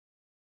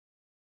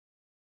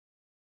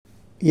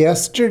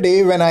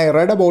Yesterday, when I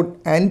read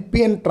about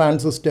NPN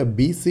transistor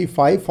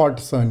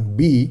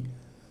BC547B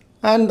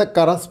and the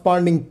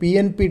corresponding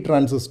PNP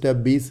transistor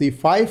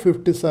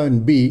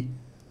BC557B,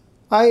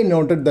 I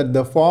noted that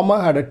the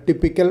former had a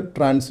typical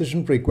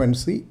transition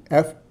frequency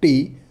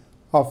FT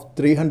of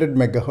 300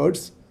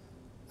 MHz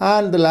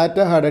and the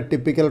latter had a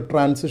typical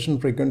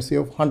transition frequency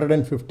of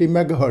 150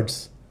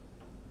 MHz.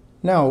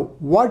 Now,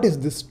 what is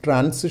this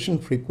transition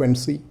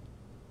frequency?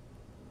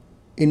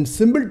 In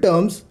simple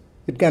terms,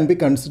 it can be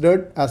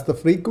considered as the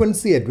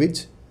frequency at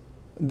which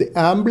the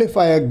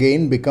amplifier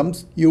gain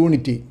becomes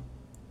unity.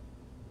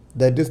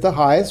 That is the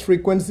highest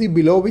frequency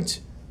below which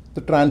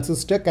the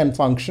transistor can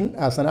function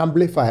as an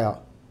amplifier.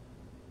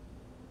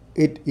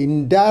 It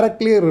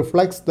indirectly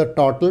reflects the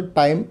total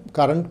time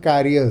current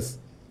carriers,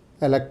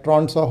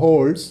 electrons or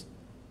holes,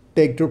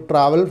 take to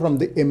travel from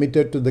the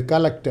emitter to the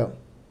collector.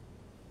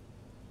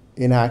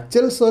 In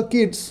actual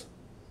circuits,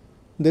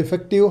 the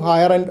effective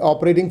higher end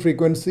operating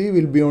frequency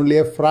will be only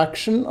a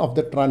fraction of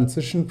the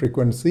transition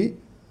frequency,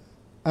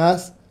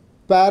 as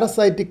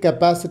parasitic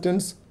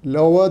capacitance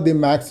lower the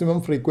maximum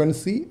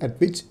frequency at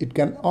which it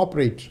can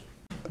operate.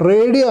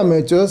 Radio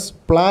amateurs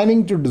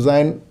planning to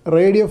design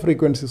radio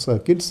frequency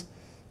circuits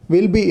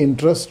will be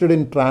interested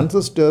in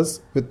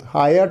transistors with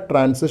higher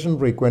transition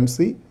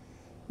frequency,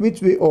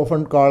 which we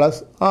often call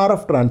as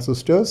RF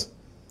transistors,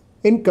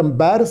 in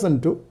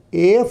comparison to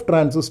AF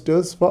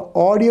transistors for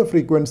audio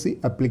frequency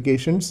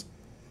applications,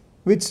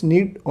 which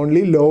need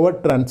only lower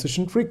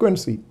transition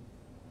frequency.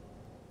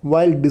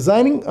 While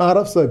designing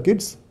RF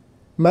circuits,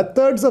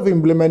 methods of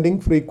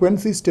implementing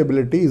frequency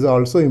stability is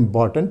also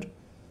important,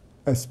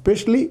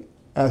 especially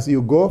as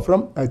you go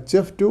from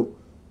HF to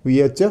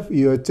VHF,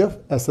 UHF,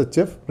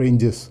 SHF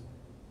ranges.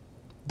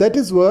 That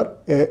is where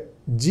a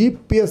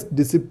GPS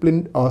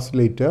disciplined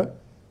oscillator,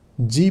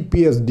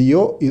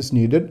 GPS-DO, is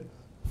needed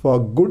for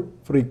good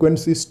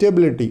frequency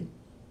stability.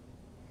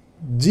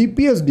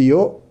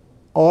 GPS-DO,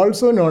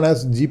 also known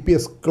as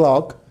GPS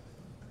clock,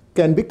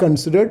 can be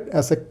considered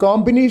as a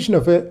combination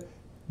of a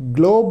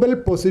global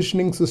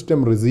positioning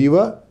system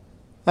receiver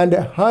and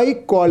a high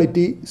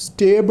quality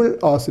stable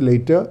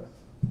oscillator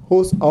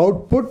whose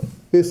output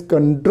is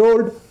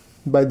controlled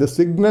by the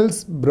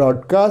signals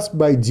broadcast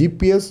by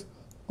GPS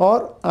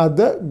or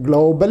other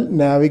global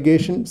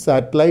navigation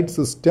satellite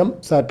system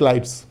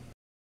satellites.